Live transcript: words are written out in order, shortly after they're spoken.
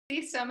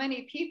see so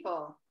many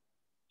people.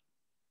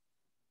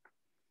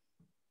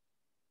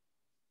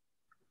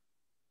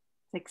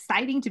 It's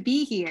exciting to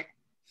be here.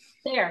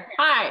 There,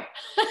 hi.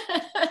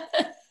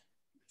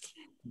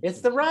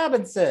 It's the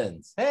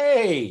Robinsons.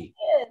 Hey.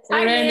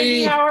 Hi,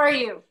 Randy. How are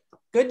you?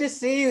 Good to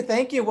see you.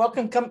 Thank you.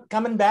 Welcome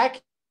coming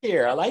back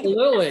here. I like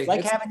Absolutely. it.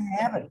 Like having you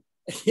happen.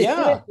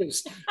 Yeah,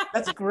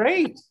 that's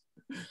great.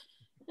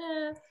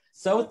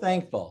 So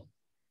thankful.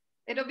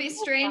 It'll be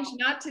strange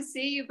not to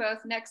see you both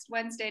next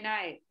Wednesday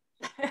night.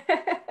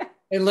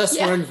 Unless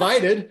we're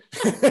invited.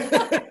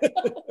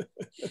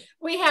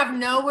 We have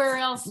nowhere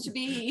else to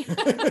be.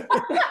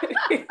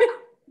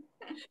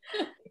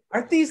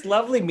 Aren't these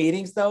lovely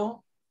meetings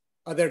though?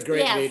 Oh, they're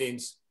great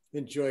meetings.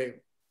 Enjoy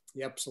it.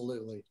 Yeah,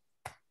 absolutely.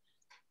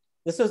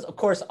 This was, of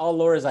course, all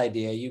Laura's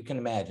idea. You can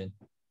imagine.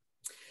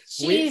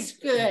 She's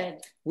good.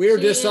 We were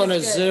just on a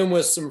Zoom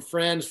with some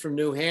friends from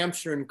New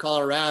Hampshire and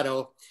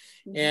Colorado,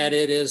 and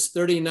it is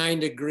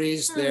 39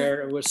 degrees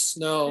there with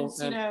snow.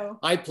 And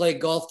I play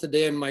golf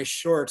today in my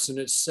shorts, and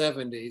it's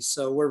 70.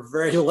 So we're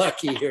very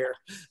lucky here.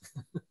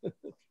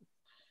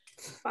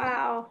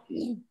 Wow.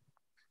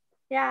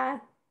 Yeah.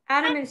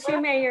 Adam and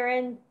Shumei are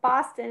in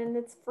Boston, and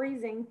it's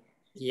freezing.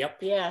 Yep.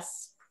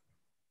 Yes.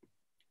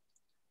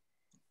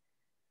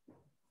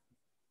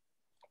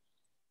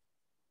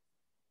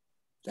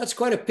 That's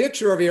quite a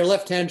picture of your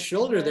left-hand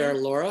shoulder there,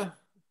 Laura.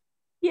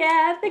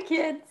 Yeah, the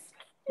kids.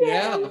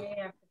 Yeah. Yeah,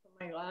 I have to put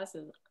my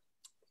glasses.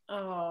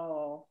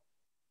 Oh,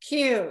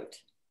 cute.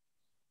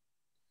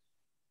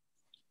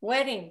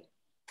 Wedding.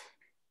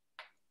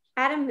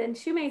 Adam and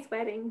Shumei's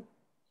wedding.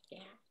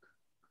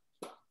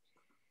 Yeah.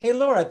 Hey,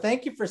 Laura,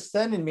 thank you for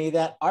sending me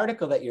that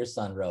article that your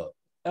son wrote.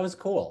 That was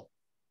cool.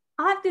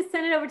 I'll have to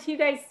send it over to you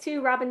guys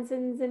too,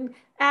 Robinsons. And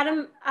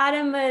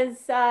Adam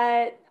is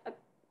a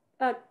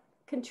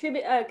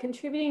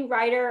contributing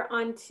writer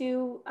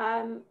onto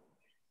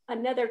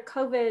another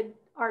COVID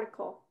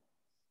article.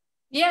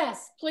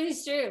 Yes,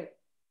 please do.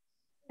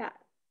 Yeah.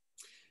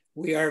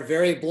 We are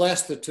very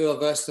blessed. The two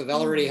of us have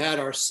already had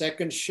our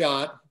second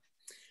shot.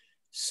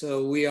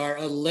 So we are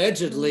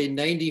allegedly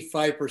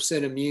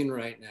 95% immune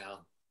right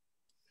now.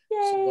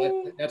 Yay.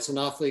 So that's an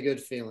awfully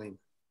good feeling.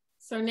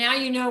 So now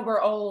you know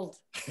we're old.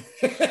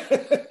 We found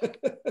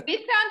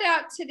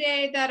out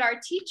today that our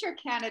teacher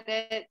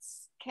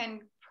candidates can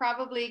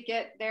probably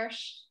get their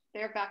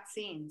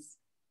vaccines.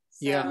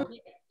 So yeah.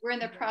 We're in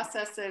the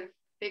process of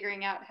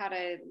figuring out how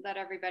to let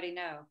everybody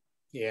know.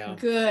 Yeah.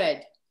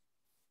 Good.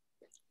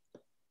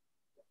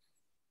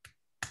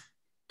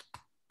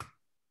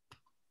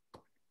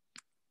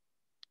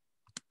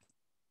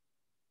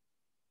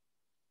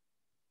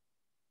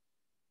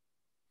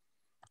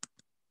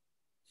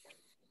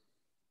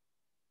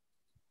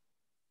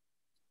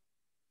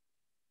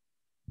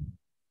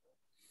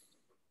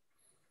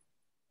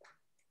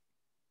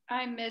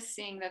 I miss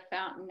seeing the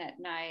fountain at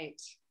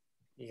night.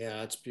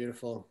 Yeah, it's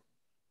beautiful.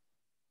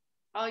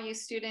 All you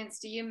students,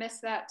 do you miss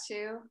that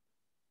too?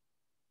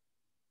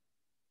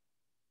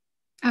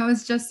 I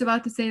was just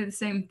about to say the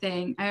same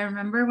thing. I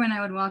remember when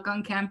I would walk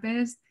on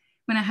campus,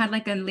 when I had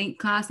like a late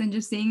class and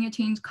just seeing it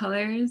change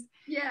colors.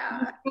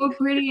 Yeah. It's so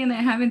pretty, and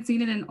I haven't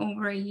seen it in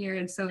over a year.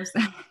 It's so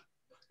sad.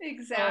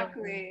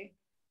 Exactly.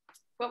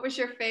 What was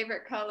your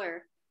favorite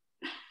color?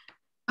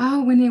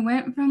 Oh, when it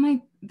went from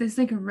like this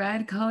like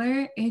red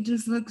color, it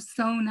just looked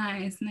so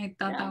nice. And I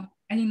thought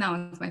I think that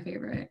was my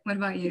favorite. What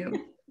about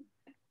you?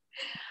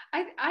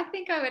 I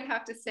think I would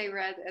have to say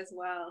red as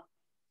well.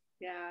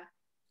 Yeah.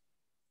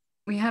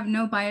 We have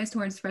no bias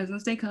towards Fresno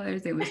State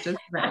colors. It was just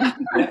red.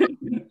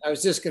 I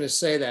was just going to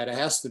say that. It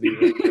has to be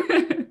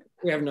red.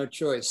 We have no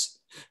choice.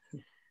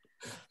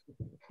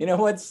 You know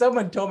what?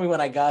 Someone told me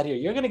when I got here,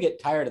 you're going to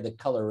get tired of the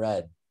color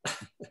red.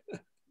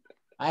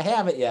 I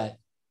haven't yet.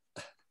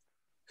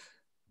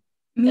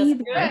 Me,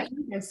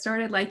 I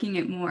started liking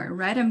it more.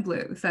 Red and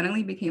blue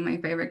suddenly became my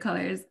favorite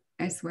colors.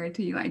 I swear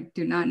to you, I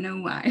do not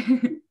know why.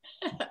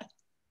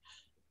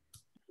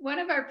 One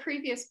of our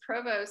previous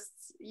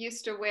provosts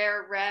used to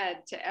wear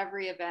red to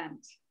every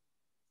event.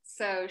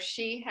 So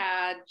she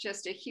had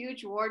just a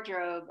huge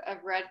wardrobe of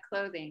red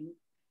clothing.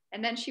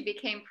 And then she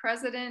became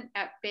president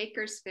at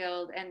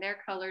Bakersfield, and their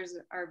colors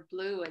are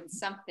blue and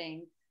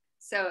something.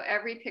 So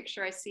every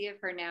picture I see of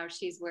her now,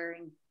 she's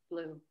wearing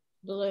blue.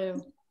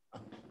 Blue.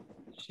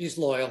 She's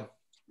loyal.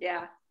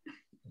 Yeah.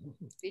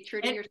 Be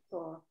true to your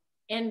school.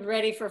 And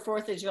ready for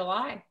 4th of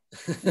July.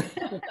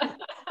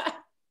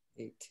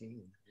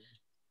 18.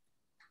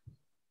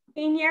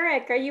 Dean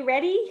Yerrick, are you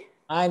ready?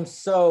 I'm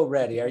so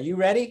ready. Are you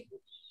ready?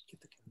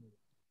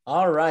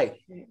 All right.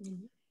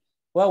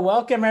 Well,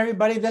 welcome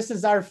everybody. This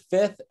is our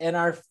 5th and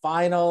our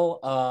final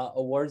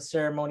award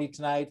ceremony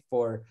tonight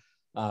for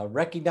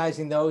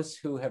recognizing those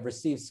who have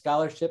received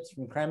scholarships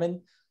from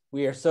Kremen.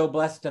 We are so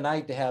blessed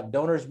tonight to have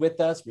donors with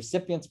us,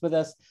 recipients with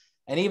us,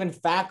 and even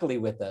faculty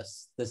with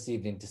us this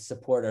evening to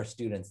support our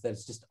students.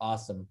 That's just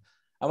awesome.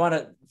 I want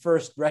to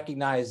first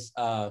recognize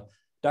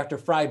Dr.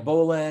 Fry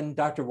Bolin,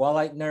 Dr.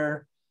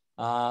 Walleitner.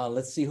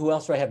 Let's see who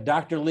else do I have.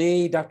 Dr.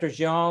 Lee, Dr.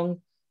 Zhang.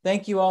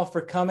 Thank you all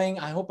for coming.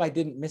 I hope I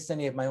didn't miss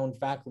any of my own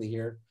faculty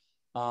here.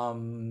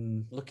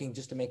 Looking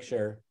just to make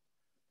sure.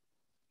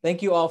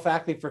 Thank you all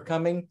faculty for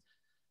coming.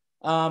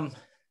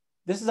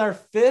 This is our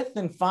fifth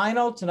and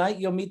final. Tonight,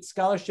 you'll meet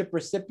scholarship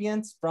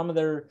recipients from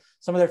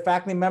some of their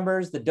faculty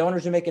members, the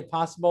donors who make it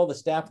possible, the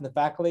staff and the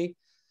faculty.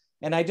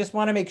 And I just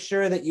want to make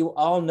sure that you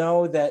all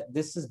know that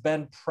this has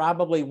been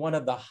probably one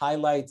of the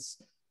highlights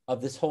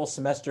of this whole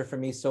semester for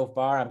me so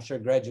far. I'm sure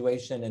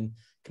graduation and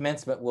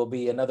commencement will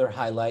be another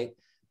highlight,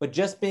 but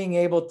just being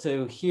able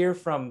to hear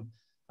from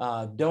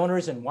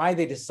donors and why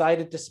they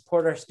decided to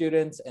support our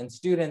students, and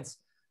students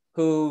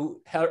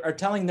who are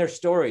telling their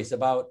stories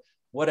about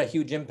what a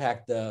huge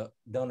impact the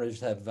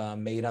donors have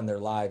made on their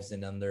lives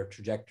and on their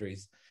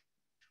trajectories.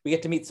 We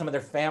get to meet some of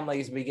their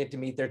families. We get to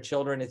meet their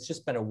children. It's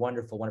just been a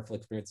wonderful, wonderful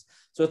experience.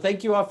 So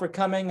thank you all for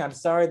coming. I'm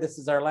sorry this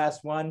is our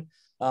last one,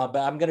 but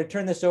I'm going to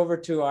turn this over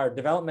to our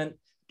development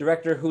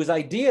director, whose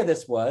idea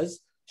this was.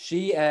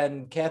 She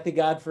and Kathy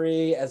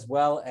Godfrey, as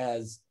well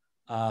as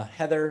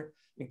Heather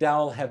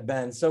McDowell, have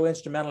been so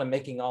instrumental in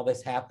making all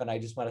this happen. I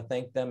just want to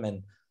thank them.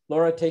 And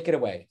Laura, take it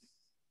away.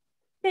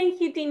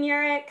 Thank you, Dean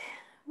Urich.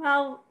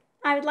 Well,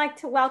 I would like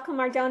to welcome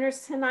our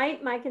donors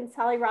tonight, Mike and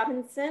Sally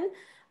Robinson.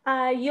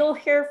 You'll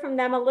hear from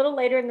them a little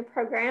later in the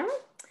program.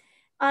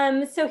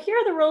 So here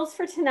are the rules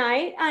for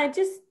tonight.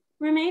 Just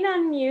remain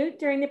on mute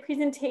during the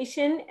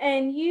presentation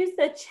and use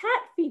the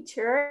chat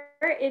feature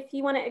if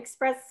you want to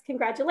express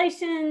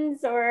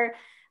congratulations or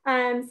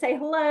say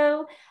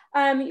hello.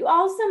 You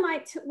also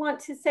might want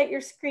to set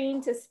your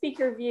screen to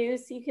speaker view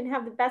so you can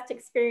have the best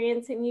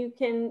experience and you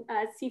can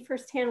see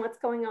firsthand what's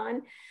going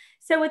on.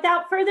 So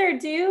without further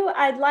ado,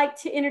 I'd like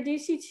to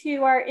introduce you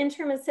to our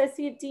Interim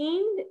Associate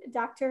Dean,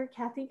 Dr.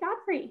 Kathy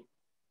Godfrey.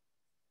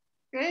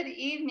 Good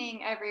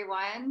evening,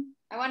 everyone.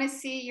 I want to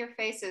see your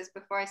faces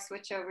before I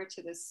switch over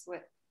to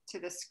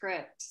the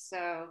script.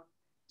 So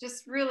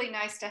just really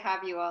nice to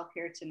have you all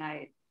here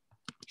tonight.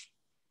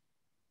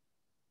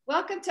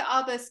 Welcome to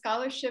all the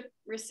scholarship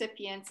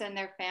recipients and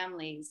their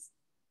families.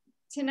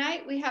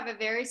 Tonight, we have a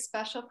very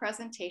special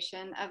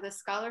presentation of the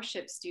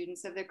scholarship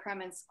students of the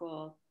Kremen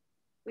School.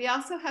 We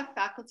also have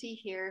faculty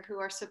here who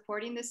are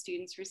supporting the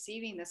students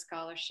receiving the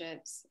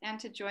scholarships and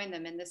to join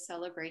them in this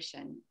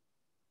celebration.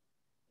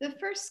 The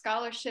first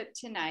scholarship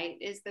tonight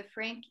is the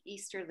Frank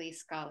Easterly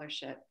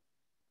Scholarship.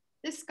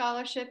 This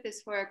scholarship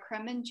is for a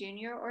Kremen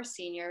junior or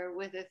senior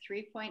with a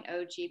 3.0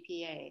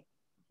 GPA.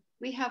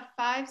 We have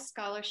 5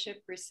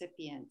 scholarship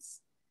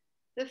recipients.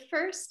 The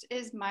first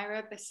is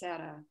Myra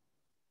Becerra.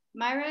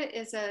 Myra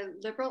is a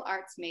liberal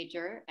arts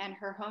major and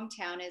her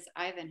hometown is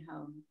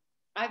Ivanhoe.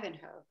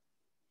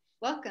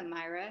 Welcome,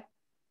 Myra.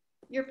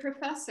 Your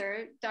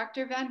professor,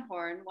 Dr. Van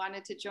Horn,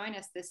 wanted to join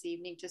us this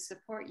evening to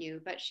support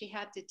you, but she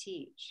had to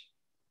teach.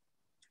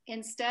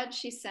 Instead,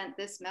 she sent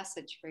this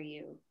message for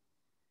you.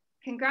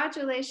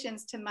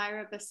 Congratulations to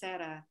Myra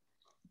Becerra.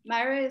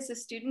 Myra is a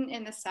student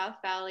in the South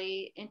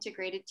Valley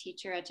Integrated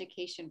Teacher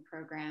Education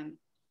Program.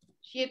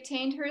 She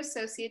obtained her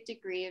associate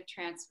degree of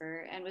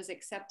transfer and was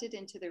accepted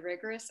into the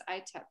rigorous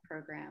ITEP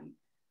program,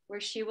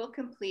 where she will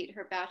complete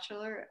her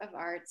Bachelor of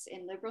Arts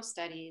in Liberal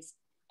Studies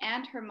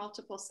and her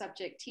multiple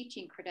subject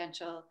teaching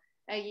credential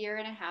a year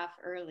and a half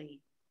early.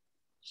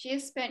 She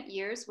has spent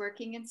years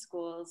working in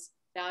schools,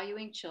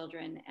 valuing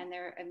children and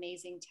their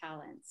amazing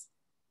talents.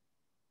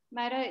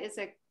 Myra is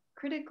a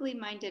critically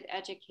minded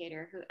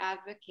educator who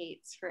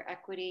advocates for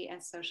equity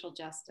and social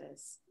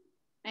justice.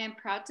 I am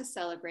proud to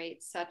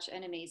celebrate such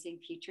an amazing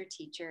future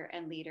teacher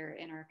and leader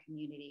in our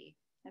community.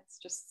 That's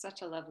just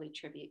such a lovely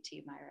tribute to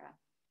you, Myra.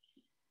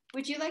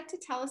 Would you like to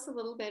tell us a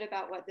little bit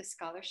about what this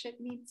scholarship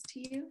means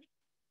to you?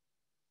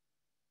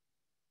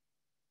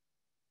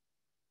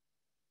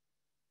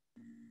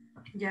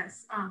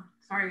 Yes,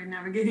 sorry,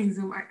 navigating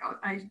Zoom.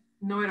 I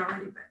know it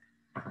already,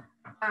 but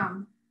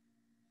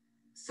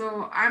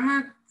so I'm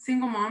a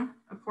single mom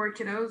of 4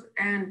 kiddos,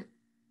 and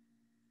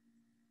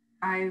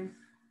I'm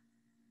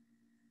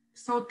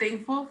so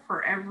thankful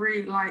for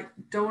every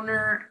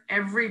donor,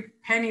 every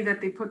penny that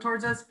they put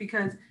towards us,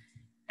 because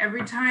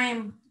every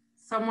time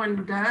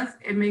someone does,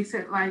 it makes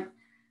it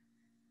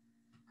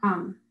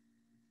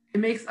it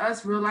makes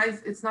us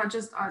realize it's not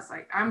just us.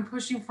 I'm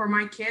pushing for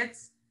my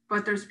kids,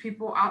 but there's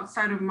people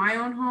outside of my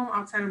own home,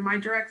 outside of my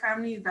direct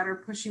family, that are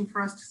pushing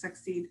for us to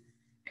succeed.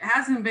 It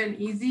hasn't been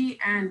easy.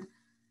 And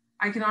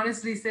I can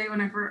honestly say when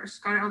I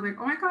first got it, I was like,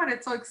 oh my God,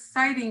 it's so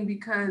exciting,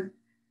 because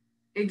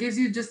it gives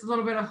you just a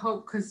little bit of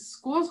hope, because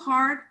school's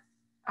hard.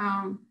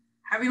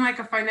 Having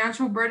a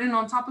financial burden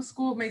on top of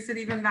school makes it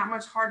even that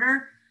much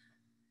harder.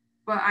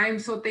 But I am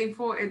so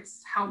thankful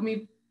it's helped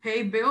me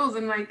pay bills.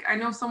 And I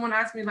know someone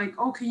asked me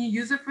oh, can you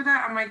use it for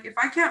that? I'm like, if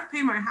I can't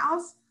pay my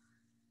house,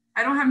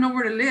 I don't have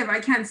nowhere to live.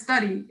 I can't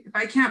study. If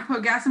I can't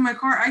put gas in my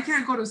car, I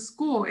can't go to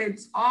school.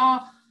 It's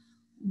all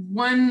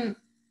one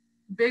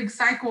big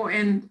cycle.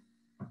 And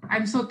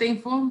I'm so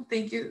thankful.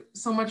 Thank you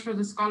so much for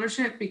the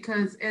scholarship,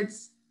 because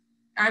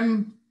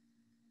I'm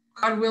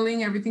God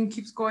willing, everything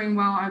keeps going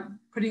well. I'm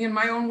putting in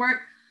my own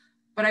work,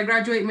 but I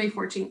graduate May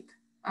 14th.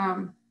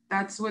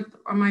 That's with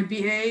my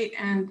BA,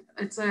 and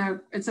it's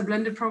a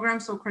blended program.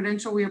 So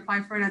credential, we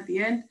apply for it at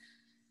the end.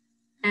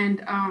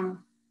 And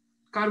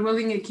God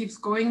willing, it keeps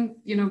going,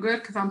 you know,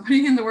 good, because I'm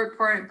putting in the work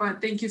for it. But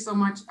thank you so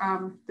much.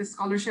 This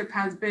scholarship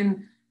has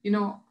been, you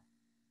know,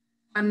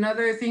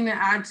 another thing to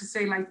add to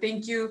say, like,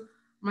 thank you.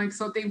 I'm like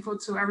so thankful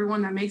to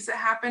everyone that makes it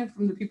happen,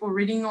 from the people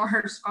reading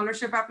our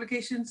scholarship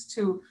applications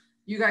to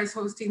you guys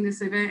hosting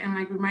this event and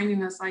like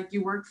reminding us like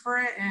you worked for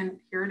it and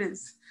here it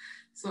is.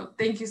 So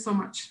thank you so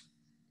much.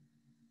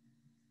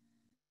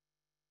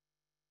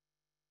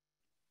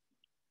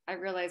 I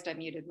realized I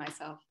muted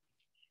myself.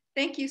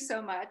 Thank you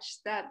so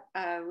much. That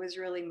was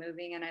really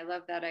moving. And I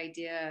love that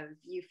idea of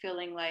you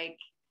feeling like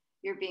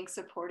you're being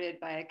supported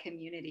by a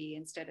community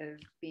instead of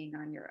being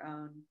on your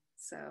own.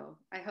 So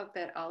I hope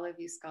that all of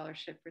you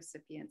scholarship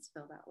recipients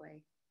feel that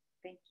way.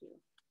 Thank you.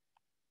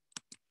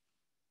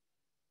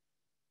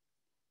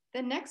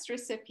 The next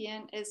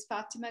recipient is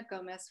Fatima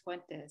Gomez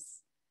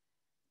Fuentes.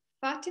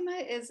 Fatima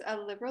is a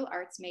liberal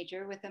arts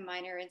major with a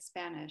minor in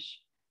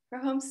Spanish. Her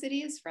home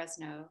city is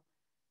Fresno.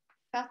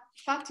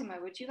 Fatima,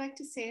 would you like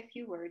to say a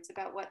few words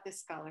about what this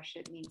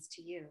scholarship means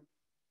to you?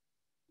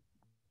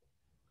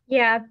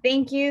 Yeah,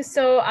 thank you.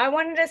 So I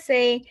wanted to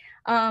say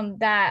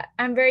that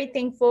I'm very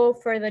thankful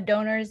for the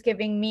donors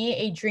giving me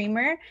a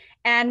dreamer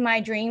and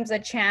my dreams a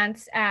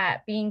chance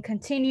at being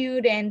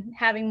continued and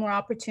having more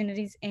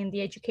opportunities in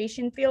the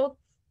education field.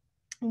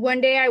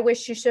 One day I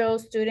wish to show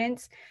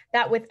students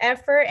that with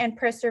effort and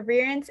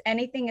perseverance,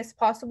 anything is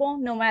possible,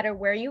 no matter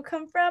where you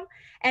come from,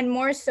 and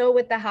more so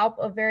with the help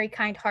of very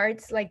kind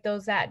hearts like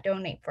those that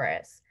donate for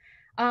us.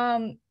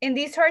 In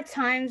these hard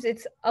times,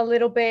 it's a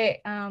little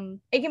bit,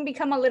 it can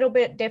become a little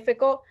bit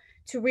difficult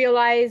to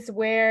realize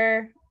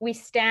where we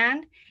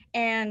stand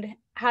and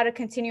how to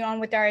continue on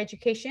with our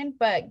education.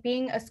 But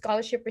being a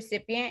scholarship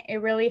recipient,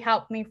 it really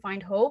helped me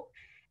find hope.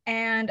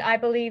 And I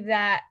believe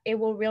that it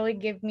will really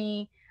give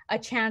me a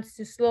chance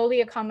to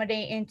slowly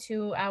accommodate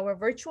into our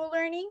virtual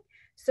learning.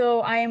 So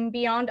I am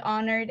beyond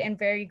honored and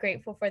very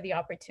grateful for the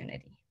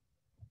opportunity.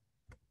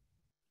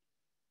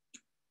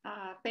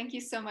 Thank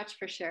you so much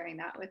for sharing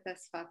that with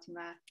us,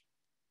 Fatima.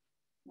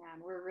 Man,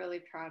 we're really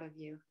proud of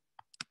you.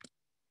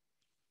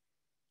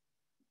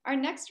 Our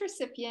next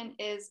recipient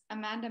is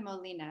Amanda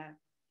Molina.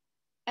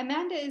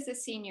 Amanda is a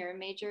senior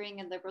majoring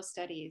in liberal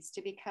studies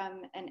to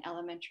become an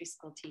elementary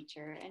school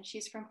teacher, and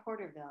she's from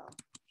Porterville.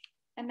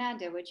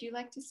 Amanda, would you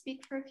like to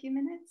speak for a few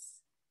minutes?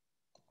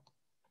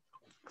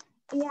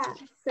 Yeah,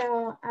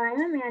 so I'm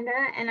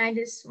Amanda, and I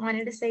just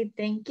wanted to say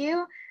thank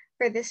you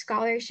for this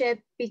scholarship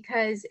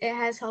because it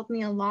has helped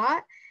me a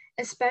lot,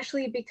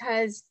 especially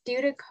because due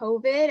to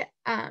COVID,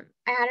 I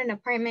had an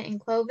apartment in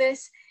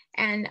Clovis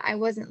and I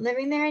wasn't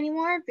living there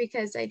anymore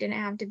because I didn't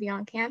have to be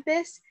on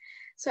campus.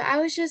 So I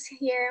was just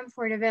here in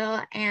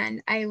Porterville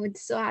and I would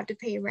still have to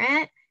pay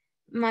rent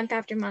month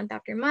after month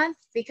after month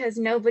because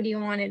nobody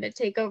wanted to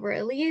take over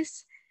a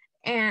lease.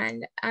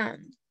 And I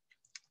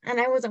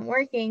wasn't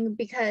working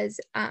because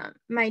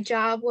my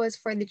job was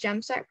for the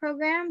Jumpstart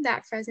program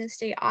that Fresno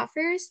State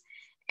offers.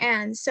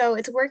 And so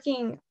it's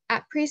working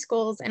at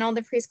preschools and all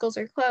the preschools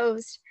are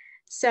closed.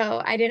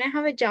 So I didn't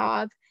have a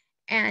job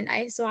and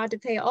I still had to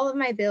pay all of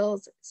my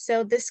bills.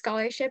 So this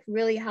scholarship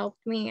really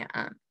helped me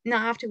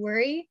not have to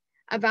worry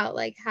about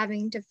like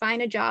having to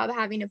find a job,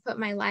 having to put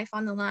my life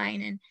on the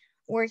line and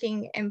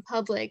working in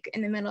public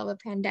in the middle of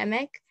a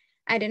pandemic.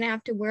 I didn't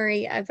have to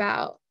worry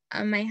about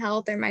my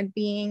health or my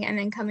being and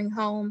then coming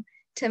home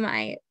to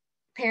my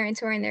parents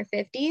who are in their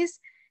 50s.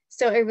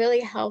 So it really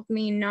helped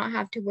me not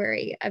have to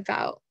worry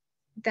about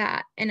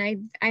that.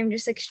 And I'm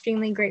just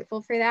extremely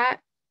grateful for that.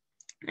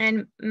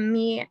 And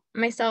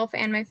myself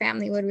and my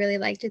family would really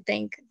like to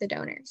thank the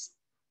donors.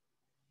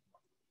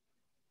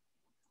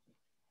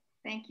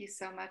 Thank you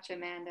so much,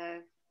 Amanda.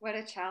 What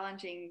a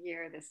challenging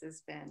year this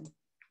has been.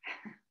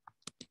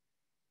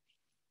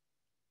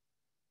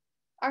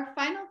 Our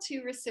final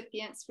two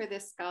recipients for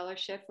this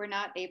scholarship were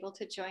not able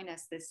to join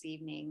us this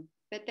evening,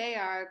 but they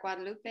are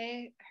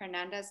Guadalupe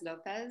Hernandez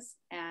Lopez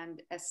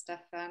and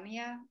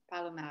Estefania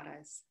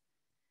Palomares.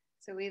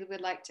 So we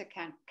would like to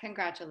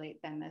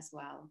congratulate them as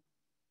well.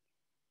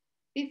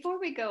 Before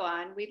we go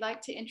on, we'd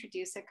like to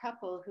introduce a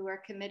couple who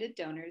are committed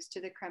donors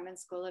to the Kremen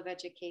School of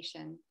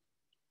Education.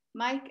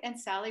 Mike and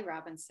Sally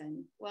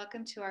Robinson,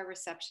 welcome to our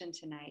reception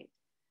tonight.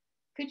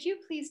 Could you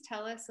please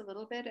tell us a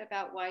little bit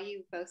about why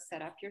you both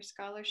set up your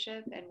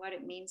scholarship and what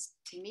it means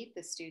to meet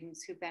the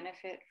students who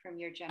benefit from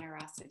your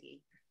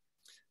generosity?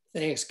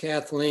 Thanks,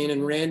 Kathleen.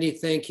 And Randy,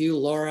 thank you.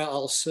 Laura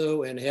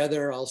also, and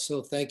Heather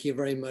also, thank you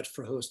very much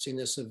for hosting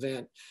this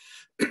event.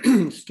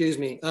 Excuse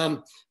me.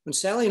 When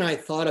Sally and I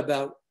thought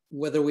about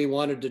whether we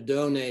wanted to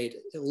donate,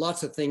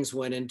 lots of things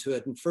went into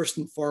it. And first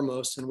and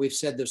foremost, and we've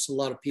said this to a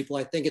lot of people,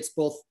 I think it's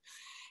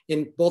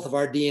in both of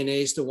our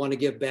DNAs to want to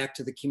give back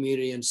to the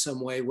community in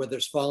some way, whether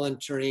it's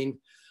volunteering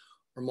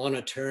or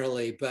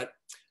monetarily. But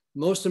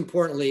most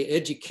importantly,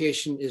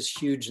 education is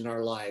huge in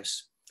our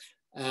lives,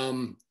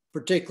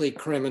 particularly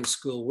Kremen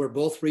School. We're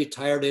both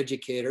retired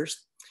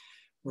educators.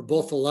 We're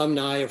both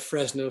alumni of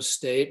Fresno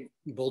State,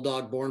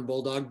 Bulldog born,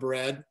 Bulldog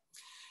bred.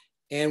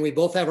 And we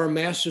both have our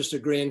master's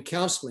degree in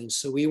counseling.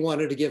 So we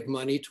wanted to give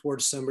money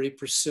towards somebody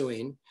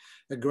pursuing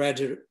a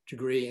graduate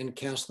degree in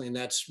counseling.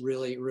 That's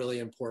really, really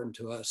important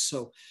to us.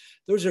 So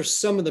those are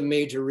some of the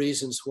major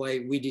reasons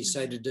why we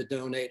decided to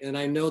donate. And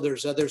I know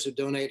there's others who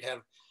donate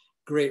have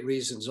great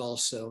reasons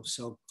also.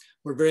 So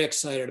we're very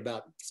excited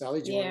about it.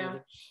 Sally, do you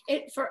want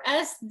to? For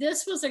us,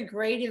 this was a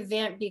great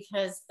event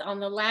because on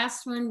the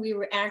last one, we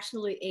were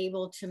actually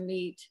able to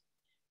meet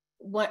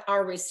what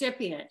our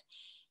recipient,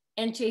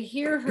 and to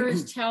hear her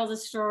tell the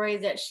story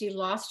that she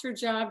lost her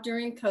job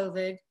during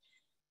COVID.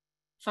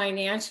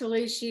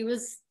 Financially, she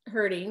was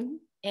hurting,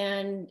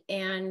 and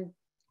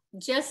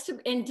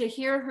to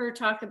hear her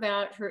talk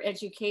about her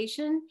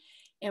education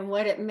and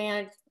what it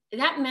meant,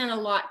 that meant a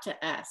lot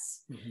to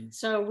us. Mm-hmm.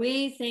 So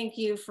we thank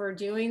you for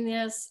doing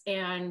this,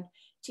 and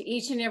to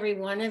each and every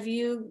one of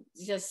you,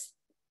 just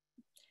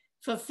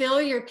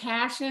fulfill your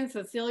passion,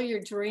 fulfill your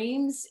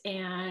dreams,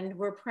 and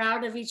we're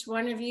proud of each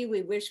one of you.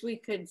 We wish we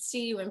could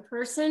see you in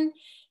person,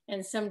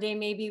 and someday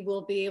maybe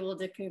we'll be able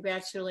to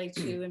congratulate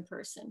you in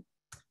person.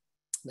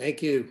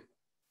 Thank you.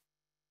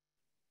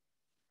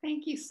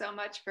 Thank you so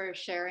much for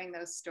sharing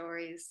those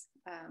stories,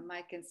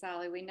 Mike and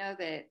Sally. We know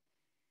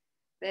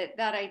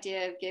that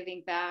idea of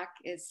giving back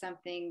is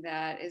something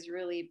that is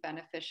really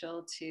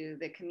beneficial to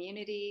the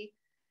community.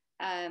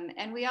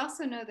 And we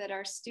also know that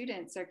our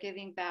students are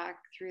giving back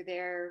through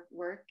their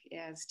work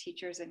as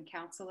teachers and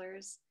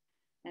counselors.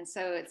 And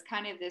so it's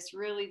kind of this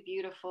really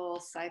beautiful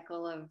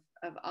cycle of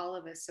all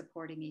of us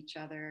supporting each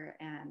other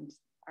and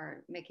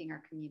making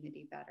our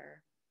community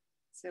better.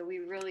 So we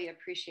really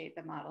appreciate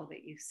the model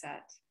that you've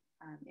set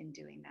in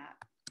doing that.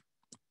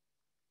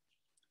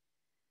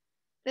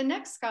 The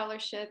next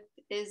scholarship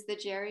is the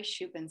Jerry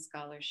Shubin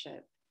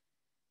Scholarship.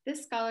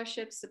 This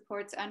scholarship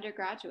supports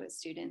undergraduate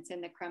students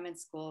in the Kremen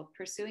School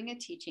pursuing a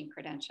teaching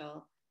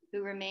credential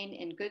who remain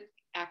in good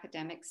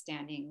academic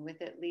standing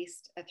with at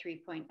least a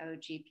 3.0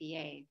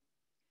 GPA.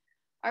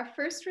 Our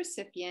first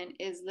recipient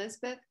is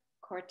Lisbeth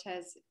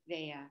Cortez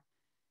Vea.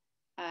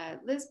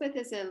 Lisbeth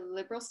is a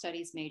liberal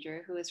studies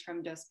major who is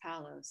from Dos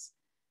Palos.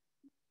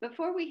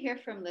 Before we hear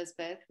from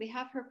Lisbeth, we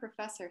have her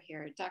professor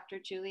here, Dr.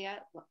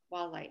 Juliet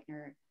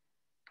Wallleitner.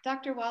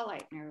 Dr.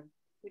 Wallleitner,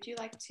 would you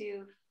like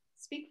to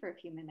speak for a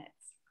few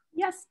minutes?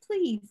 Yes,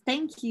 please.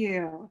 Thank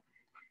you.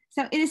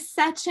 So it is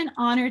such an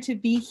honor to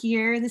be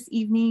here this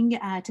evening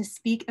to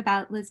speak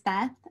about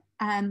Lisbeth.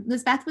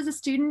 Lisbeth was a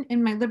student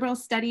in my Liberal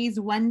Studies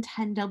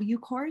 110W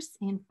course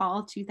in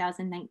fall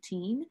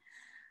 2019,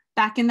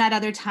 back in that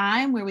other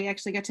time where we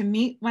actually got to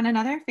meet one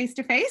another face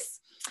to face.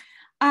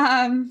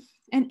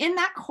 And in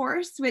that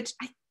course, which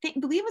I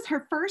believe was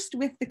her first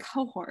with the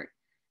cohort,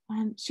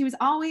 she was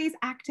always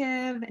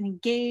active and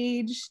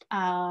engaged,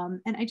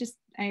 and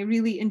I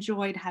really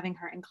enjoyed having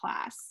her in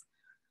class.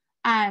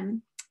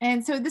 And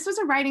so this was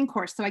a writing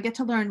course, so I get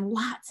to learn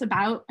lots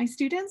about my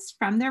students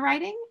from their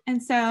writing.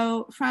 And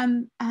so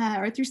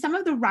through some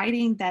of the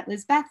writing that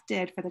Lisbeth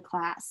did for the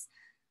class,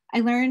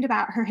 I learned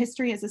about her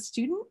history as a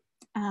student.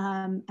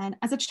 And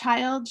as a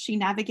child, she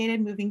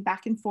navigated moving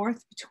back and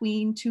forth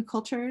between two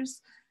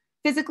cultures,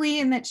 physically,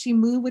 in that she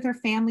moved with her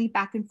family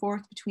back and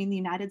forth between the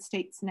United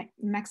States and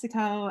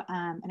Mexico,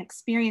 and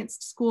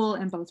experienced school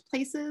in both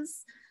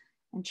places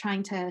and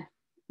trying to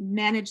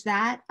manage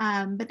that.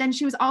 But then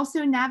she was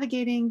also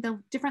navigating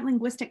the different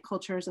linguistic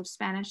cultures of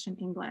Spanish and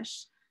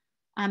English.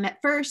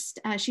 At first,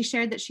 she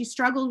shared that she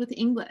struggled with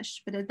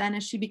English, but then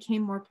as she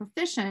became more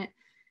proficient,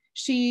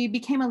 she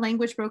became a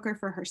language broker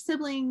for her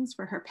siblings,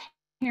 for her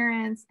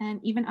parents, and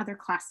even other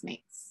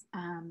classmates.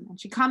 And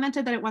she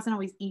commented that it wasn't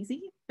always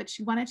easy, but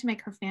she wanted to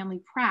make her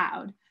family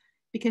proud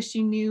because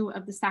she knew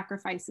of the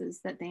sacrifices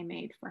that they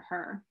made for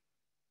her.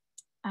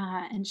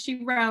 And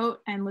she wrote,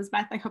 and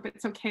Lisbeth, I hope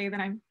it's okay that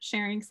I'm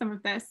sharing some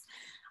of this.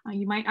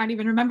 You might not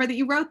even remember that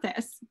you wrote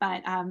this,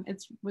 but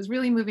it was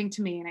really moving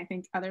to me, and I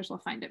think others will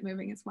find it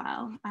moving as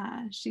well.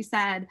 She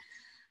said,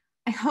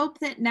 "I hope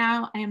that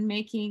now I am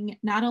making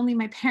not only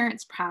my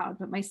parents proud,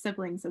 but my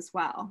siblings as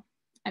well.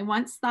 I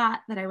once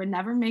thought that I would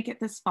never make it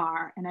this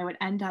far and I would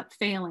end up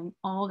failing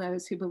all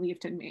those who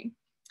believed in me.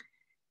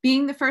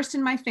 Being the first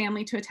in my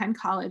family to attend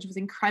college was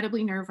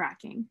incredibly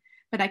nerve-wracking,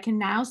 but I can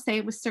now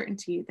say with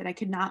certainty that I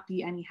could not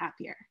be any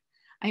happier.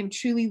 I am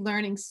truly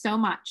learning so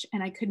much,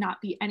 and I could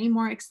not be any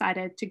more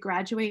excited to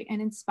graduate and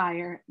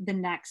inspire the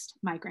next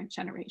migrant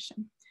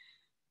generation."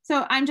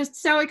 So I'm just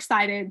so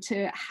excited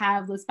to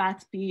have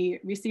Lisbeth be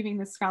receiving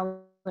this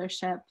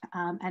scholarship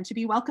and to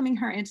be welcoming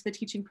her into the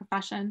teaching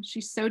profession.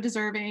 She's so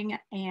deserving,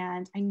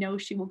 and I know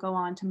she will go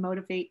on to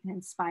motivate and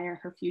inspire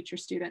her future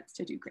students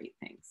to do great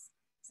things.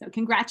 So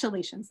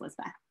congratulations,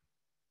 Lisbeth.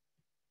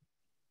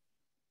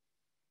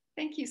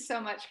 Thank you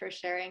so much for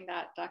sharing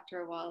that,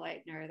 Dr.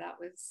 Wallleitner. That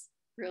was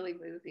really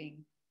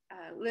moving.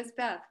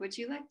 Lisbeth, would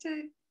you like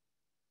to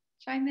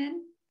chime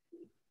in?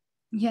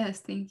 Yes,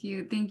 thank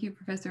you. Thank you,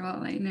 Professor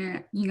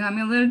Wallleitner. You got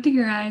me a little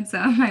teary-eyed,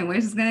 so my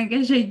voice is gonna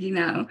get shaky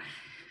now.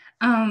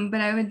 But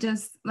I would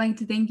just like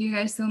to thank you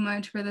guys so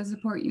much for the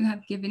support you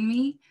have given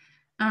me.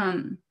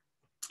 I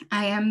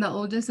am the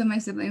oldest of my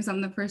siblings.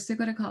 I'm the first to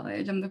go to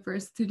college. I'm the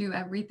first to do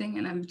everything,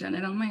 and I've done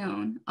it on my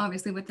own,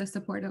 obviously with the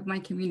support of my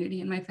community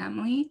and my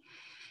family.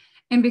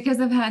 And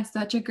because I've had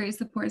such a great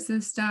support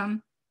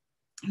system,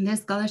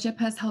 this scholarship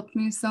has helped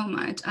me so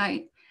much.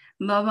 I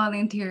love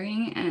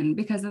volunteering, and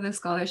because of the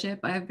scholarship,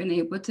 I've been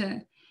able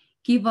to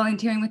keep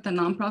volunteering with the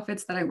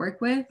nonprofits that I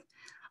work with.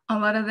 A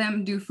lot of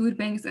them do food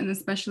banks, and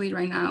especially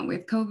right now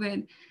with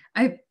COVID,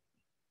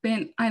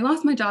 I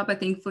lost my job, but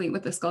thankfully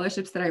with the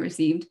scholarships that I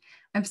received,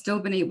 I've still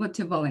been able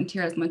to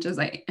volunteer as much as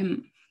I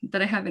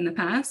have in the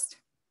past.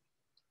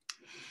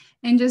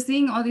 And just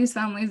seeing all these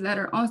families that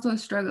are also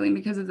struggling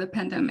because of the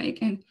pandemic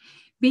and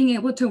being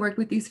able to work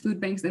with these food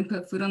banks and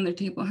put food on their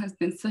table has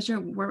been such a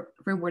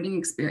rewarding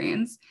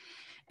experience.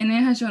 And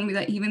it has shown me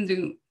that even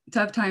through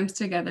tough times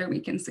together, we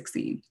can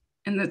succeed.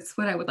 And that's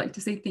what I would like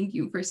to say. Thank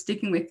you for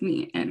sticking with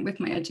me and with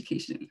my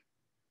education.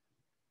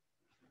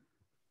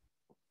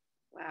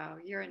 Wow,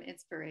 you're an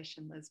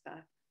inspiration,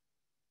 Lizbeth.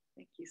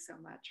 Thank you so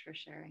much for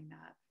sharing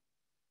that.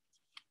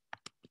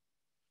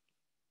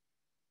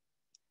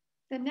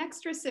 The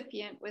next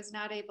recipient was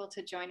not able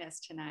to join us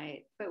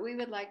tonight, but we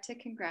would like to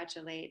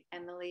congratulate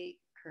Emily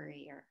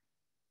Courier.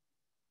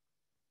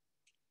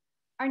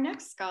 Our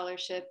next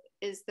scholarship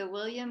is the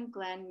William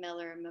Glenn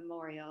Miller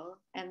Memorial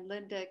and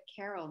Linda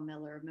Carroll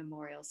Miller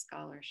Memorial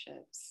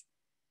Scholarships.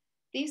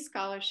 These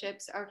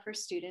scholarships are for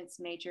students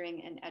majoring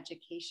in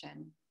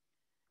education.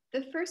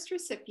 The first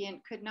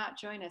recipient could not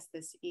join us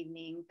this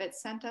evening, but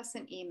sent us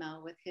an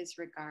email with his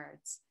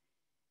regards.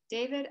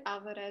 David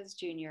Alvarez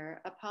Jr.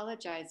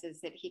 apologizes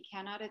that he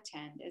cannot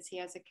attend as he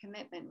has a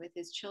commitment with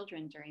his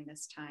children during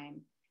this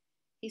time.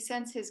 He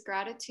sends his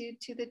gratitude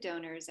to the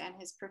donors and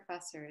his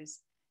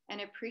professors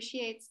and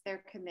appreciates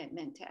their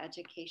commitment to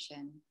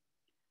education.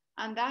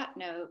 On that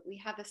note, we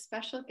have a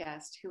special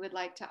guest who would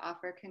like to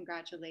offer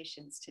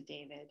congratulations to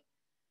David.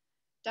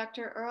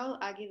 Dr. Earl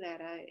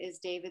Aguilera is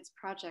David's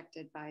project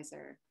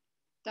advisor.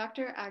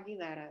 Dr.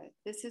 Aguilera,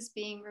 this is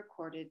being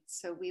recorded,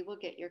 so we will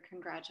get your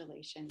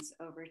congratulations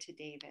over to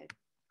David.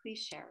 Please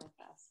share with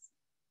us.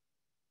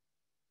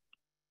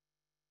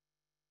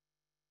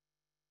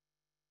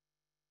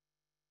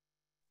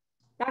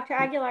 Dr.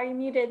 Aguilar, you're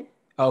muted.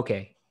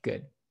 Okay,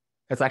 good.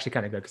 That's actually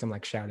kind of good because I'm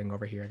like shouting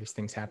over here. There's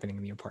things happening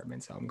in the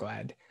apartment, so I'm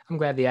glad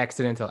the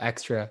accidental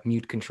extra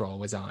mute control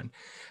was on.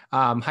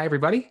 Hi,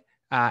 everybody,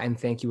 and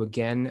thank you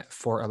again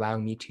for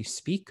allowing me to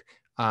speak.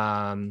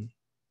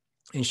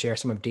 And share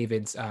some of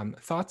David's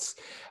thoughts.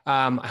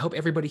 I hope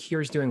everybody here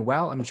is doing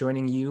well. I'm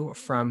joining you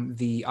from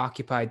the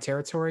occupied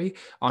territory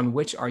on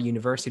which our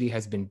university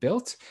has been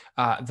built,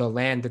 the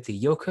land that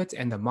the Yokut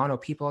and the Mono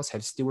peoples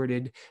have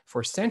stewarded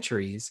for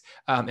centuries,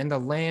 and the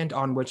land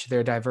on which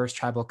their diverse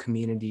tribal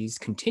communities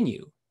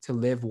continue to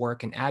live,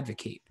 work, and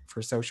advocate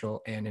for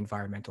social and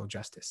environmental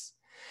justice.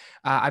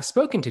 I've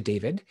spoken to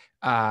David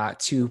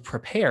to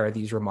prepare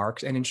these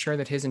remarks and ensure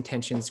that his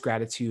intentions,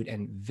 gratitude,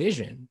 and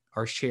vision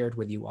are shared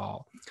with you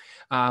all.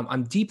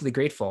 I'm deeply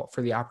grateful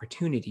for the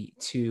opportunity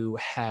to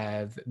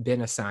have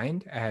been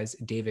assigned as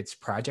David's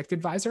project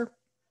advisor,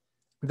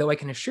 though I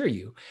can assure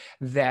you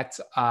that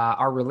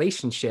our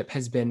relationship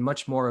has been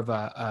much more of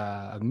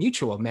a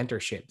mutual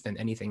mentorship than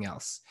anything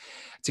else.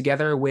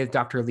 Together with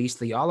Dr.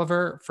 Leslie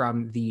Oliver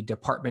from the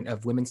Department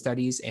of Women's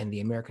Studies and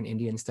the American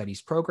Indian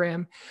Studies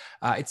program,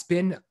 it's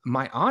been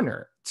my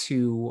honor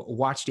to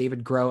watch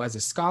David grow as a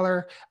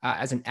scholar,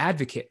 as an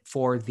advocate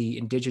for the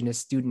Indigenous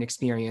student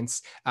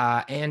experience,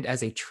 and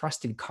as a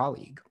trusted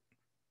colleague.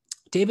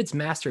 David's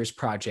master's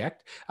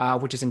project,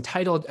 which is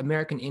entitled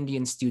American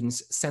Indian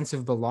Students' Sense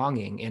of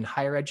Belonging in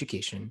Higher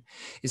Education,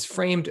 is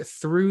framed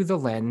through the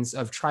lens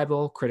of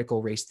tribal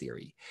critical race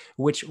theory,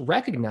 which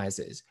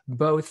recognizes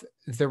both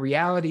the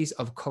realities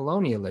of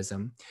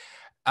colonialism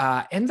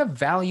and the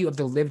value of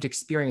the lived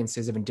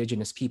experiences of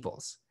Indigenous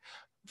peoples.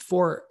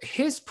 For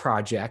his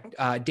project,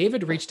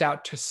 David reached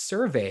out to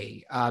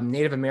survey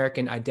Native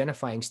American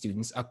identifying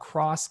students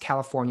across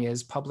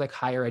California's public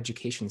higher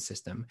education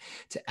system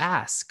to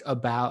ask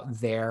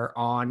about their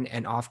on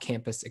and off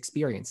campus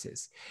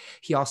experiences.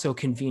 He also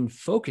convened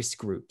focus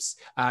groups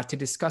to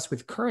discuss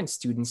with current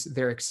students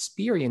their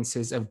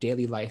experiences of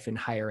daily life in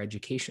higher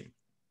education.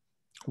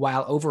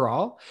 While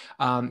overall,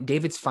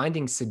 David's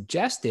findings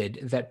suggested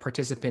that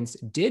participants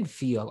did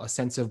feel a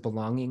sense of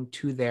belonging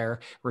to their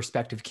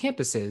respective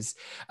campuses,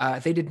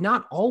 they did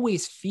not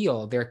always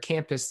feel their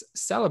campus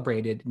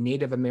celebrated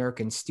Native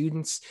American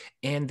students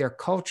and their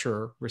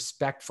culture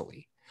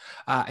respectfully.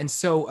 And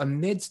so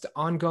amidst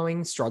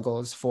ongoing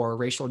struggles for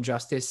racial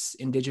justice,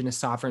 Indigenous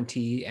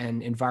sovereignty,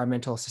 and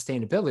environmental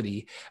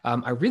sustainability,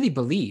 I really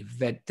believe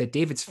that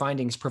David's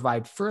findings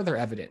provide further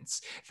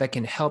evidence that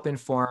can help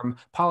inform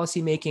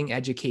policymaking,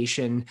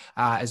 education,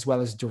 as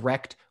well as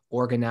direct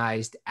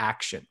organized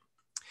action.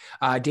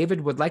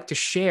 David would like to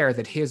share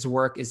that his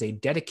work is a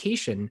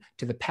dedication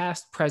to the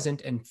past,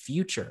 present, and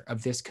future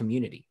of this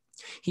community.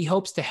 He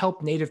hopes to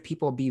help Native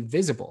people be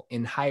visible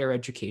in higher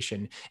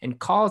education and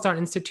calls on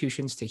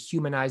institutions to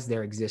humanize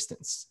their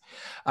existence.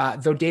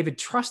 Though David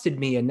trusted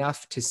me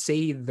enough to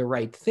say the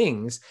right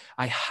things,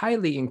 I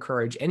highly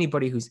encourage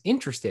anybody who's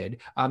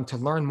interested to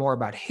learn more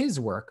about his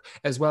work,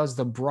 as well as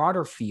the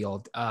broader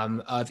field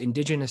of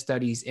Indigenous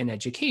studies in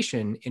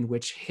education in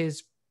which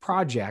his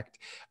project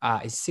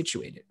is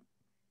situated.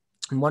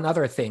 And one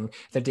other thing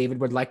that David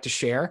would like to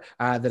share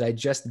that I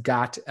just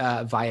got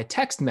via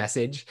text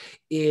message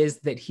is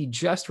that he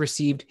just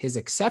received his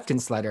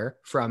acceptance letter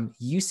from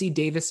UC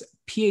Davis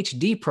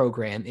PhD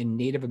program in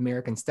Native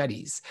American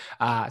Studies.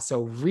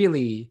 So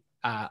really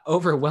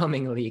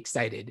overwhelmingly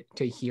excited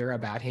to hear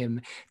about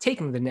him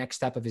taking the next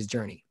step of his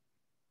journey.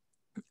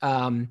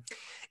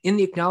 In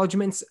the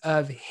acknowledgements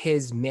of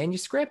his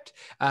manuscript,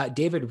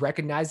 David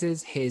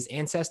recognizes his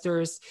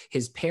ancestors,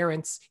 his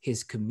parents,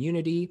 his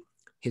community,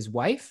 his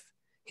wife,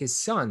 his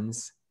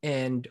sons,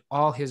 and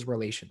all his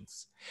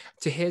relations.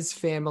 To his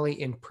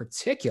family in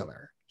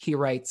particular, he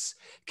writes,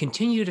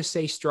 "Continue to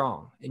stay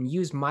strong and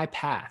use my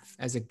path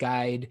as a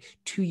guide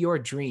to your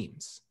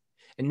dreams,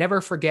 and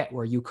never forget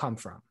where you come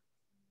from."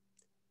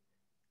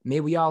 May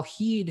we all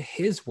heed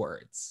his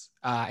words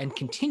and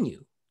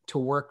continue to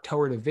work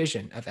toward a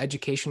vision of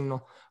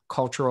educational,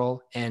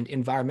 cultural, and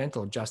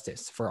environmental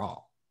justice for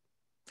all.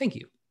 Thank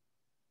you.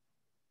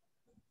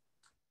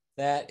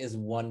 That is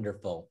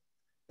wonderful.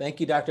 Thank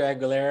you, Dr.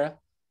 Aguilera.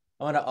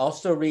 I want to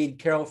also read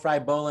Carol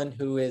Fry-Bolin,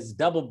 who is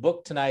double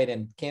booked tonight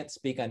and can't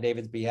speak on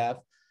David's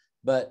behalf,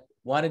 but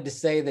wanted to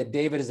say that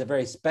David is a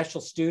very special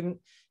student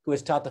who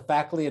has taught the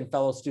faculty and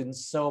fellow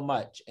students so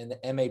much in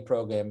the MA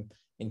program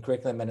in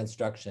curriculum and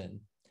instruction.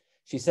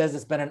 She says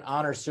it's been an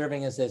honor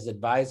serving as his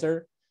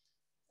advisor.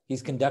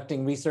 He's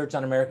conducting research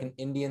on American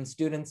Indian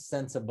students'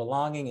 sense of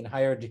belonging in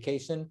higher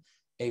education,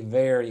 a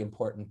very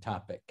important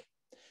topic.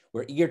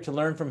 We're eager to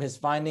learn from his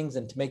findings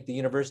and to make the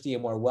university a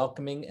more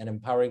welcoming and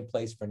empowering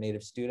place for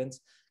Native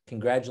students.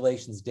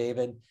 Congratulations,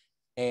 David,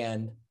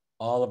 and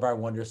all of our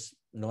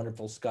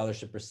wonderful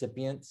scholarship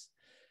recipients.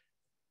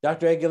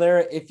 Dr.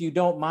 Aguilera, if you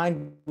don't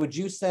mind, would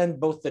you send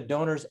both the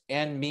donors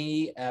and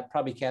me,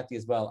 probably Kathy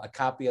as well, a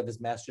copy of his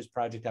master's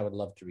project? I would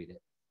love to read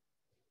it.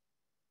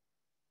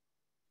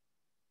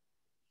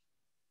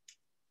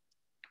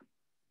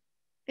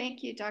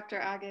 Thank you, Dr.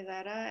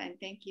 Aguilera, and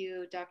thank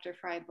you, Dr.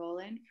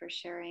 Fry-Bolin, for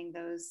sharing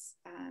those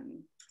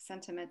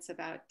sentiments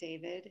about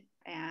David.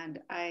 And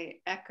I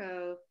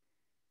echo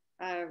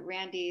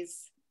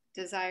Randy's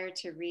desire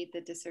to read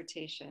the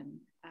dissertation,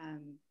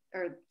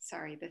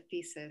 the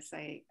thesis.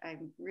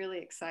 I'm really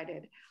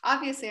excited.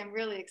 Obviously, I'm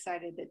really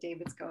excited that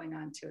David's going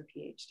on to a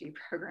PhD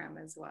program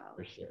as well.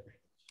 For sure.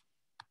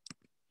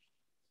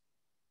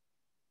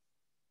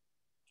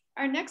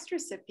 Our next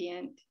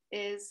recipient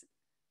is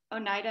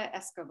Oneida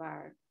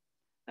Escobar.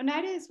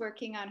 Oneida is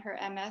working on her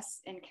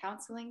MS in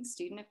Counseling,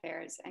 Student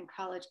Affairs, and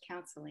College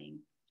Counseling.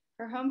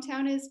 Her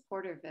hometown is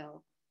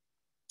Porterville.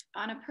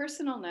 On a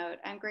personal note,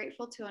 I'm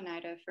grateful to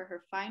Oneida for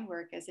her fine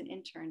work as an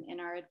intern in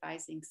our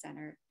advising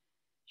center.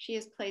 She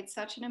has played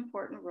such an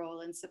important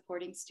role in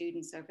supporting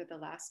students over the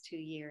last 2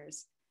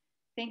 years.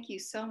 Thank you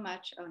so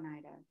much,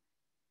 Oneida.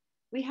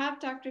 We have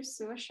Dr.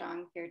 Sua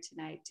Shang here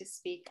tonight to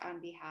speak on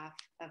behalf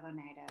of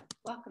Oneida.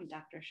 Welcome,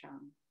 Dr.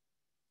 Shang.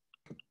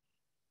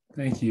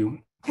 Thank you.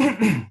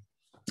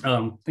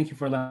 Thank you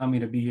for allowing me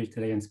to be here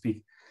today and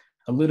speak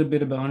a little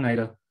bit about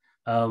Oneida.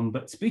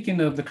 But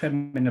speaking of the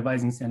Kremen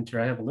Advising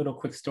Center, I have a little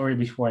quick story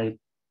before I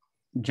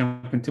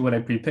jump into what I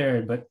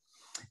prepared, but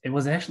it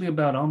was actually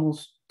about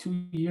almost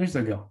 2 years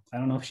ago. I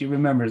don't know if she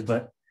remembers,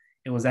 but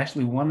it was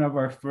actually one of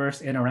our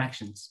first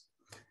interactions.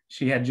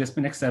 She had just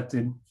been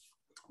accepted.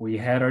 We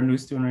had our new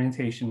student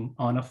orientation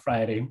on a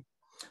Friday.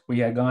 We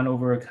had gone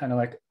over kind of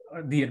like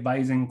the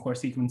advising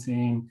course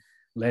sequencing,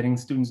 letting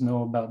students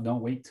know about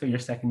don't wait till your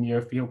second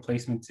year field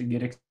placement to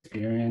get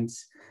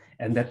experience,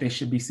 and that they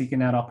should be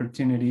seeking out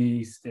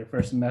opportunities their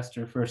first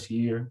semester, first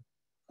year.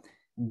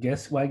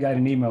 Guess what? I got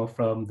an email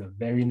from the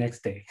very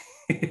next day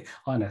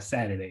on a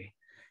Saturday.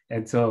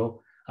 And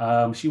so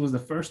she was the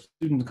first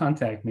student to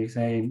contact me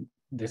saying,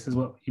 this is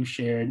what you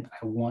shared.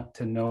 I want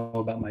to know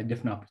about my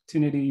different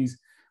opportunities.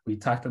 We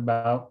talked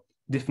about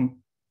different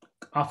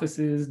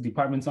offices,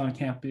 departments on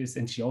campus,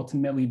 and she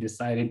ultimately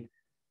decided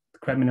the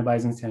Kremen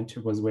Advising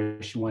Center was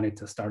where she wanted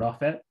to start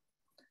off at.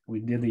 We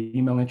did the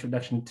email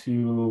introduction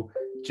to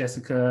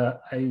Jessica,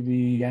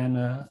 Ivy,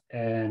 Anna,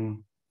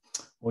 and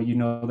well, you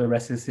know, the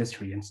rest is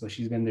history. And so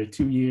she's been there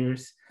 2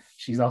 years.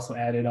 She's also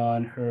added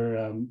on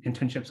her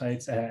internship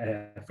sites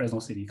at Fresno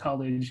City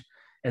College.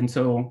 And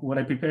so what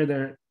I prepared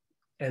there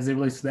as it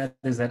relates to that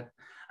is that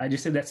I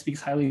just said that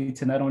speaks highly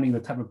to not only the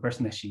type of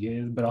person that she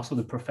is, but also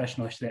the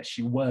professional that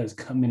she was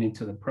coming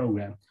into the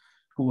program,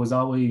 who was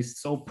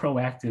always so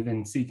proactive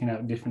in seeking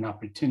out different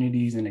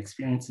opportunities and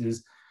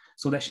experiences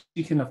so that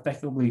she can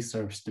effectively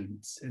serve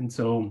students. And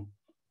so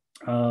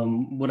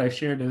what I've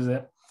shared is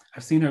that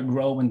I've seen her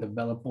grow and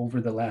develop over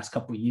the last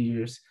couple of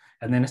years,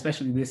 and then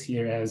especially this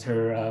year as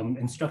her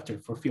instructor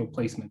for field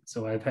placement.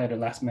 So I've had her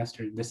last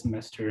semester, this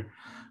semester.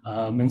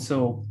 And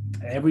so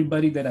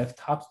everybody that I've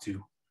talked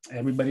to,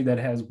 everybody that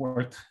has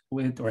worked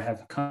with or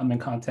have come in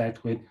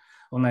contact with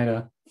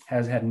Oneida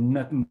has had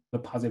nothing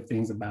but positive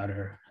things about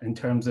her in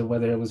terms of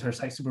whether it was her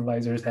site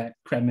supervisors at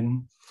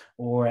Kremen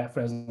or at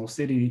Fresno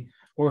City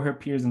or her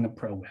peers in the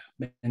program.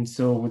 And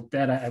so with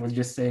that, I would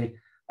just say,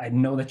 I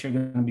know that you're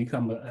going to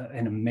become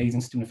an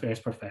amazing student affairs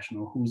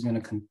professional who's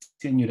going to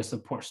continue to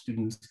support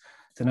students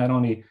to not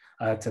only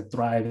to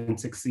thrive and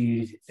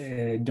succeed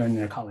during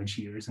their college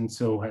years. And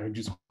so I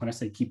just want to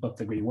say, keep up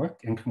the great work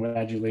and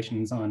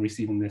congratulations on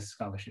receiving this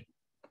scholarship.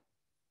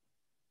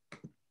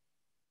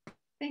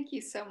 Thank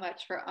you so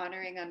much for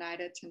honoring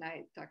Oneida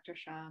tonight, Dr.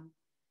 Shang.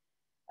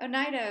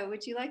 Oneida,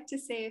 would you like to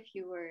say a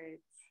few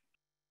words?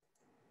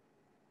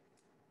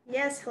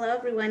 Yes, hello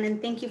everyone,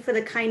 and thank you for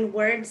the kind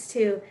words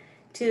to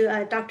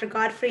Dr.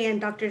 Godfrey and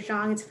Dr.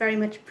 Zhang. It's very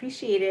much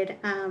appreciated.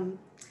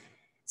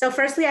 So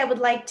firstly, I would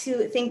like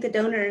to thank the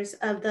donors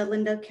of the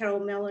Linda Carroll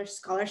Miller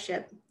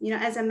Scholarship. You know,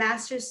 as a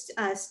master's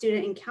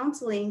student in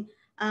counseling,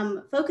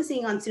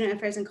 focusing on student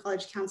affairs and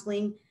college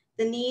counseling,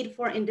 the need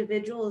for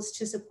individuals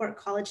to support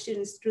college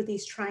students through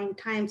these trying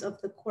times over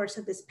the course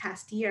of this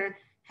past year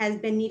has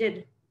been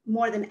needed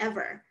more than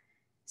ever.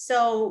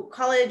 So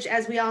college,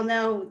 as we all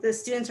know, the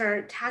students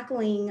are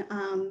tackling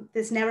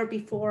this never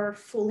before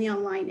fully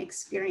online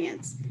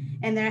experience.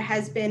 And there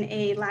has been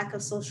a lack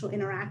of social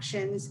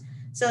interactions.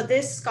 So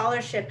this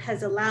scholarship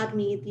has allowed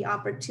me the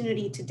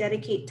opportunity to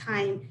dedicate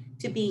time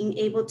to being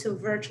able to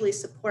virtually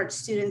support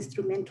students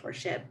through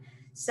mentorship.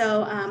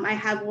 So I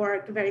have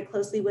worked very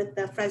closely with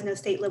the Fresno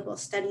State Liberal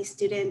Studies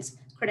students,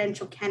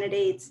 credential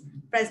candidates,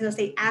 Fresno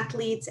State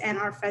athletes, and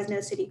our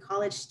Fresno City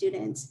College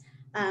students.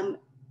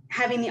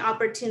 Having the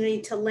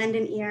opportunity to lend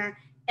an ear,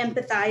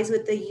 empathize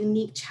with the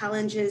unique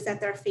challenges that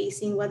they're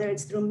facing, whether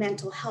it's through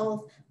mental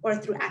health or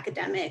through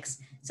academics.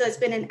 So it's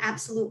been an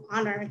absolute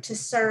honor to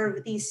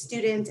serve these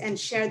students and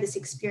share this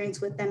experience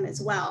with them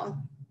as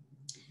well.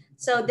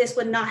 So this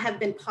would not have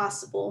been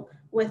possible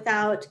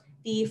without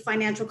the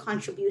financial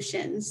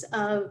contributions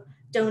of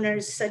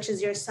donors such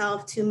as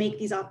yourself to make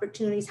these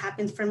opportunities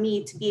happen for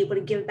me to be able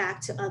to give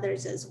back to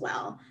others as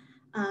well.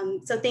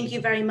 So thank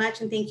you very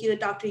much, and thank you to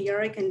Dr.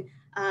 Urich and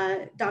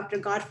Dr.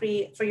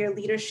 Godfrey for your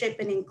leadership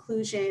and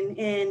inclusion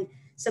in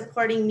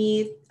supporting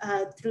me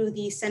through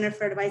the Center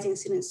for Advising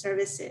Student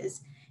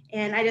Services.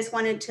 And I just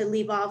wanted to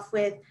leave off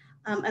with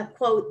a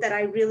quote that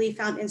I really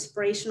found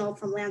inspirational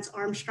from Lance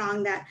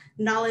Armstrong, that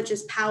knowledge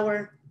is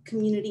power,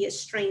 community is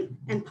strength,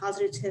 and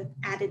positive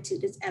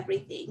attitude is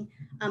everything.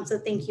 So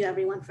thank you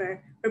everyone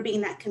for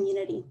being that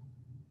community.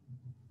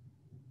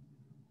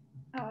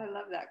 Oh, I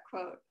love that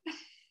quote.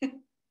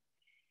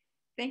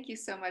 Thank you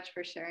so much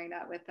for sharing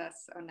that with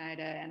us,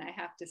 Oneida. And I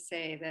have to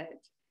say that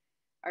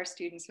our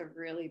students have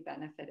really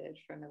benefited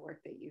from the work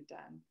that you've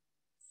done.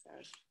 So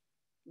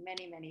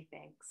many, many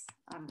thanks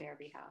on their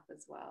behalf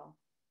as well.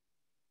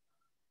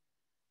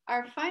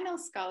 Our final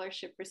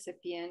scholarship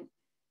recipient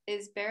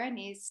is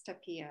Berenice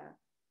Tapia.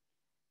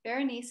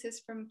 Berenice is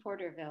from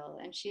Porterville,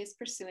 and she is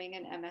pursuing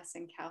an MS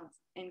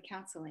in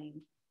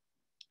counseling.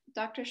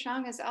 Dr.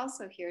 Shang is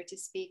also here to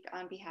speak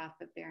on behalf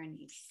of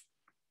Berenice.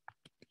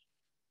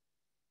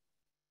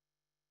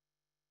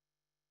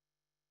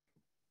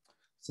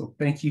 So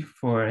thank you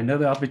for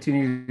another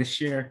opportunity to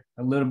share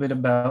a little bit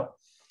about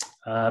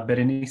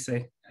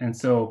Berenice. And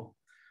so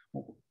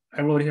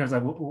I wrote here, I was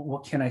like,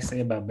 what can I say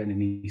about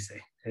Berenice?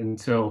 And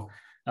so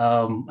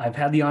I've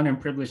had the honor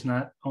and privilege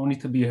not only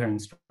to be her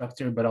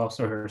instructor, but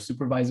also her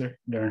supervisor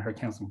during her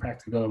counseling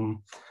practicum,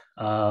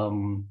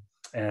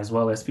 as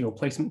well as field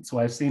placement. So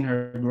I've seen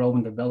her grow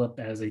and develop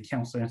as a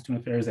counselor and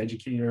student affairs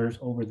educator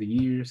over the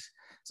years.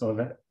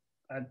 So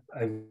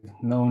I've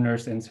known her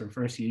since her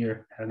first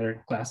year, had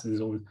her classes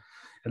over.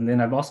 And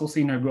then I've also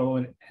seen her grow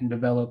and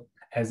develop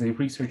as a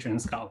researcher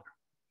and scholar,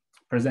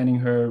 presenting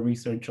her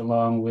research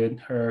along with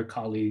her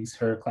colleagues,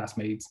 her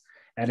classmates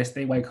at a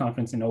statewide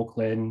conference in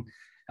Oakland,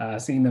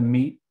 seeing them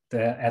meet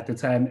at the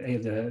time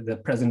the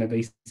president of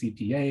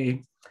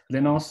ACPA,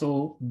 then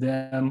also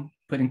them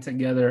putting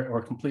together or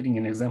completing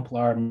an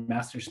exemplar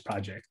master's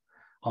project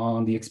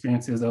on the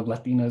experiences of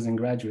Latinas in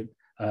graduate,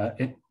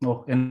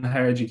 in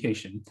higher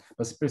education,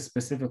 but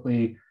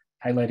specifically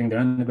highlighting their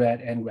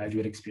undergrad and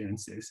graduate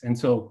experiences. And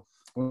so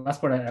the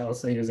last part I'll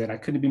say is that I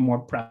couldn't be more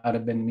proud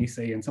of Berenice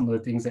and some of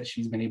the things that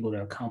she's been able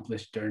to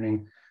accomplish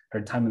during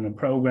her time in the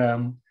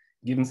program,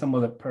 given some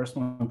of the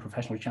personal and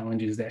professional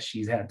challenges that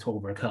she's had to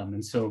overcome.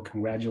 And so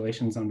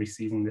congratulations on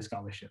receiving this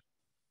scholarship.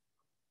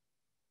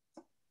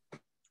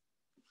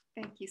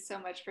 Thank you so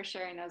much for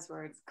sharing those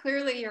words.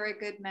 Clearly you're a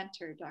good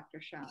mentor,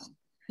 Dr.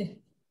 Shang.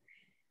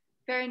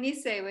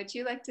 Berenice, would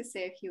you like to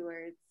say a few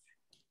words?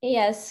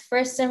 Yes,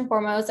 first and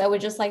foremost, I would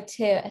just like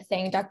to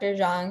thank Dr.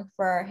 Zhang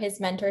for his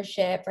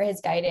mentorship, for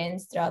his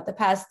guidance throughout the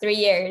past 3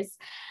 years.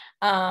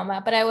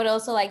 But I would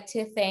also like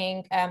to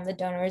thank the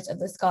donors of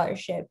the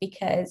scholarship,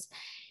 because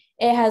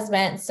it has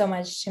meant so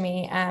much to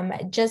me.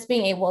 Just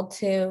being able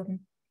to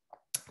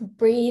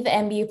breathe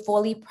and be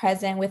fully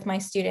present with my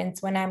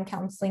students when I'm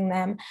counseling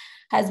them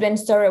has been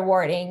so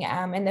rewarding.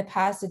 In the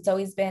past, it's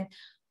always been,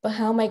 but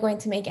how am I going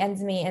to make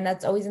ends meet? And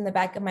that's always in the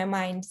back of my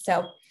mind.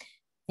 So,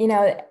 you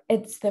know,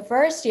 it's the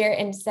first year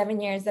in 7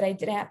 years that I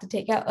didn't have to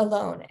take out a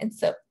loan. And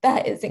so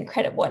that is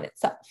incredible in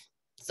itself.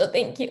 So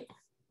thank you.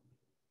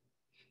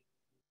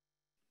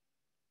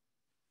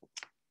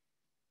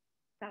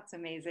 That's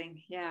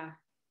amazing. Yeah.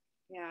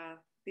 Yeah.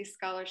 these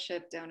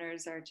scholarship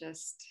donors are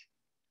just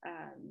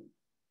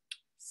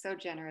so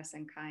generous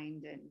and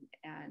kind,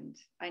 and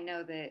I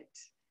know that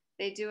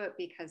they do it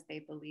because they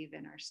believe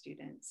in our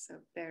students. So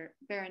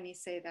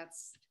Berenice,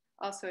 that's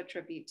also a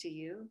tribute to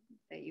you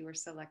that you were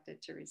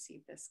selected to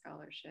receive this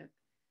scholarship.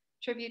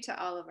 Tribute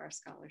to all of our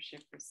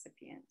scholarship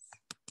recipients.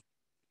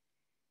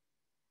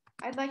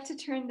 I'd like to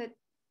turn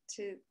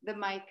the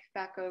mic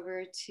back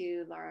over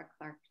to Laura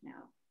Clark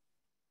now.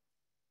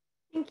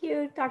 Thank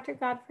you, Dr.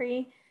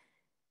 Godfrey.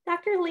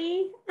 Dr.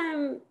 Lee,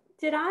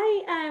 did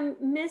I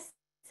miss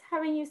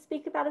having you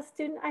speak about a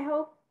student, I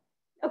hope?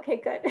 Okay,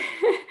 good.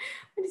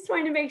 I just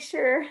wanted to make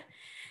sure.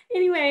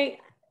 Anyway,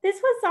 this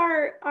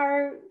was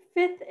our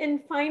fifth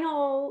and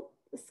final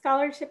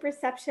scholarship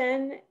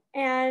reception,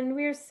 and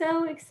we are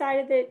so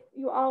excited that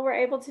you all were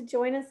able to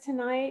join us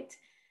tonight.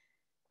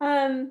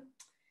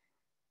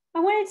 I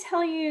want to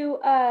tell you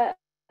a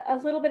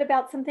little bit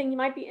about something you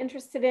might be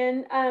interested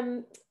in.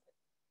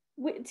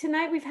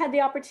 Tonight we've had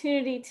the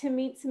opportunity to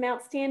meet some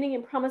outstanding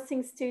and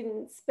promising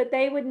students, but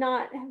they would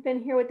not have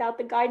been here without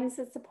the guidance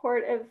and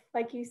support of,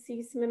 like you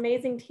see, some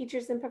amazing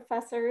teachers and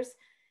professors.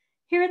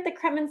 Here at the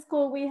Kremen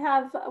School, we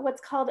have what's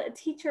called a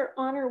teacher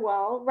honor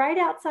wall right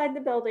outside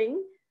the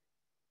building,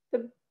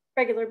 the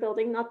regular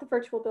building, not the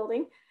virtual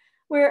building,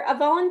 where a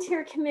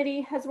volunteer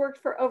committee has worked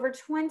for over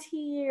 20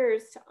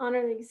 years to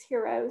honor these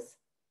heroes.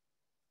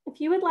 If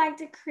you would like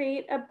to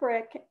create a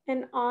brick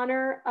in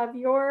honor of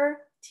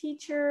your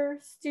teacher,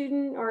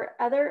 student, or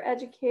other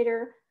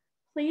educator,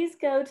 please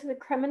go to the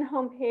Kremen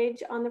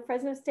homepage on the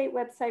Fresno State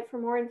website for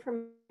more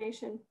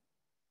information.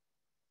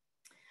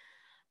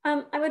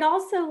 I would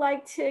also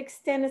like to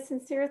extend a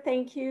sincere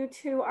thank you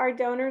to our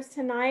donors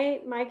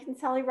tonight, Mike and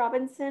Sally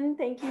Robinson.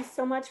 Thank you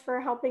so much for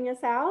helping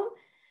us out,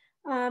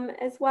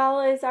 as well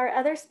as our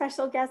other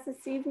special guests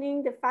this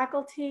evening, the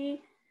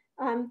faculty.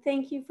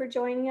 Thank you for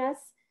joining us.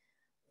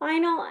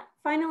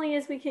 Finally,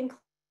 as we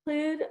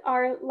conclude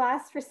our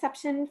last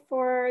reception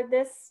for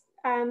this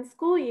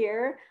school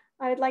year,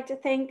 I would like to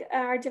thank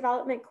our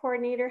development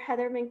coordinator,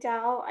 Heather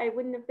McDowell. I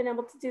wouldn't have been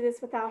able to do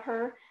this without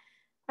her.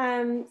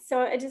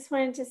 So I just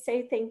wanted to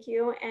say thank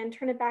you and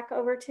turn it back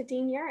over to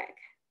Dean Yurick.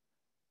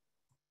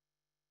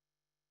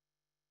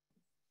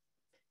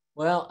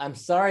 Well, I'm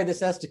sorry this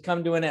has to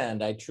come to an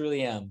end. I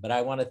truly am, but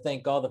I want to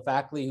thank all the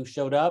faculty who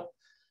showed up.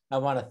 I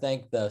want to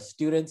thank the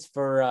students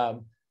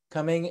for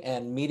coming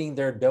and meeting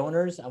their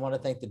donors. I want to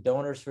thank the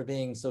donors for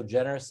being so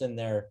generous in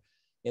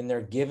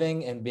their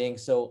giving and being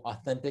so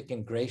authentic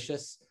and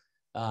gracious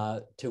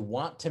to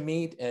want to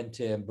meet and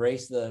to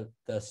embrace the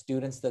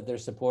students that they're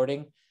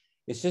supporting.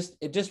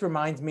 It just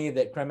reminds me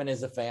that Kremen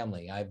is a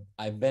family.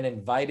 I've been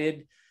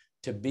invited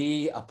to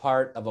be a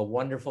part of a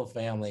wonderful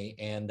family,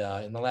 and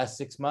in the last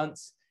 6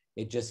 months,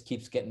 it just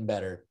keeps getting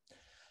better.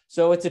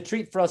 So it's a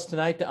treat for us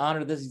tonight to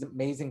honor these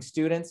amazing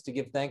students, to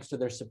give thanks to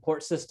their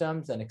support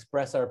systems and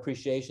express our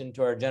appreciation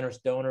to our generous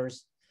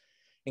donors.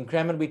 In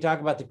Kremen, we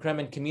talk about the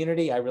Kremen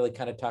community. I really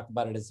kind of talk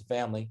about it as a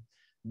family,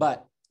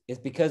 but it's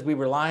because we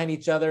rely on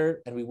each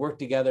other and we work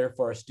together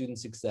for our student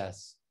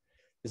success.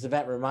 This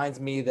event reminds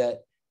me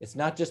that it's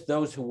not just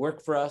those who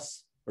work for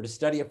us or to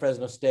study at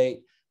Fresno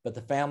State, but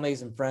the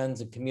families and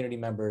friends and community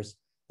members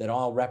that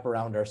all wrap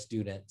around our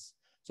students.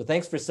 So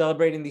thanks for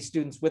celebrating these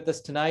students with us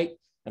tonight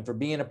and for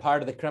being a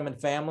part of the Kremen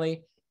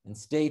family, and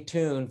stay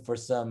tuned for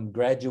some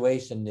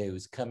graduation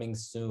news coming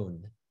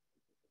soon.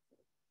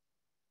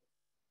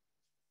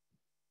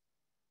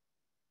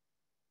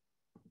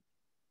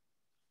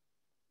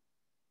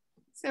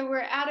 So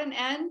we're at an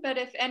end, but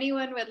if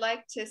anyone would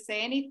like to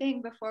say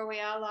anything before we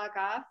all log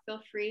off,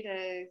 feel free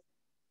to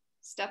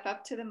step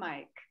up to the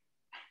mic.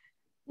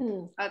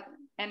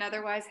 And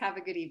otherwise, have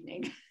a good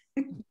evening.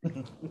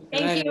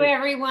 Thank you,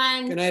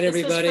 everyone. Good night,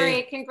 everybody. This was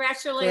great.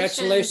 Congratulations.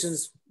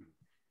 Congratulations.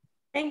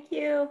 Thank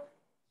you.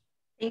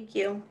 Thank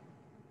you.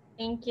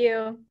 Thank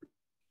you.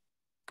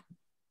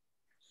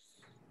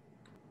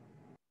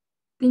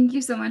 Thank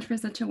you so much for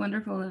such a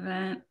wonderful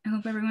event. I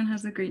hope everyone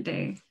has a great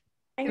day.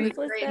 Thanks,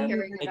 Great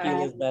hearing Thank you,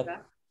 Elizabeth.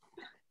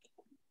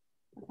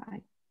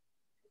 Bye.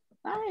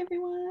 Bye,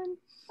 everyone.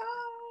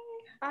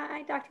 Bye.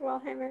 Bye, Dr.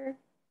 Wellheimer.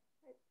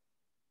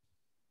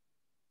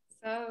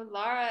 So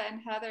Laura and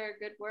Heather,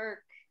 good work.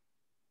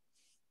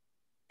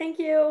 Thank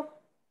you.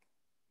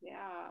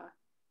 Yeah.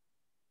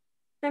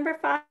 Number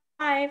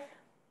 5.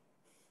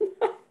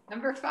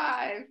 Number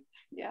 5.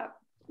 Yep.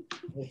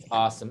 It's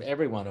awesome.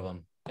 Every one of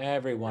them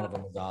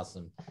is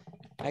awesome.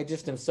 I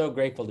just am so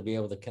grateful to be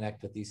able to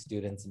connect with these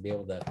students and be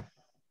able to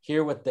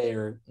hear what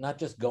they're not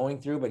just going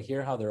through, but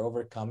hear how they're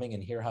overcoming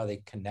and hear how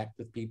they connect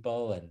with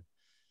people. And,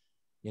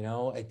 you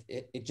know,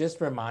 it just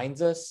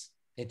reminds us,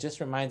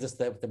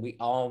 that we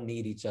all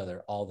need each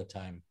other all the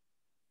time.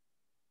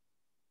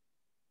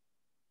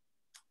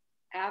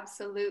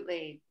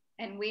 Absolutely.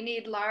 And we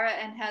need Laura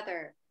and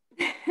Heather.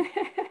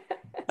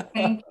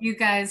 Thank you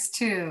guys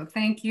too.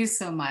 Thank you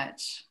so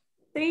much.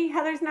 See,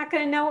 Heather's not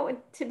going to know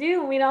what to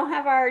do. We don't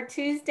have our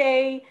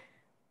Tuesday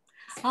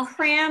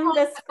cram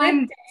the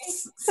script day.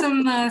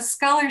 Some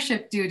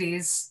scholarship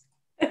duties.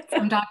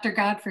 from Dr.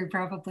 Godfrey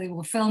probably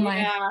will fill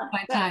my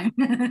time.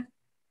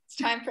 It's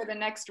time for the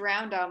next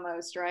round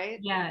almost, right?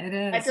 Yeah, it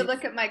is. I had to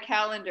look at my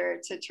calendar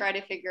to try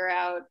to figure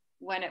out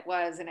when it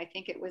was, and I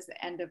think it was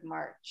the end of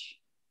March.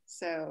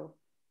 So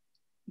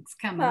it's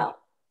coming. Well,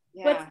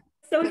 what's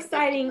so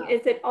exciting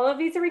is that all of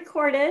these are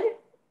recorded.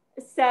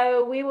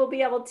 So we will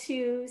be able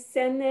to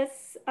send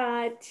this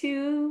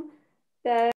to the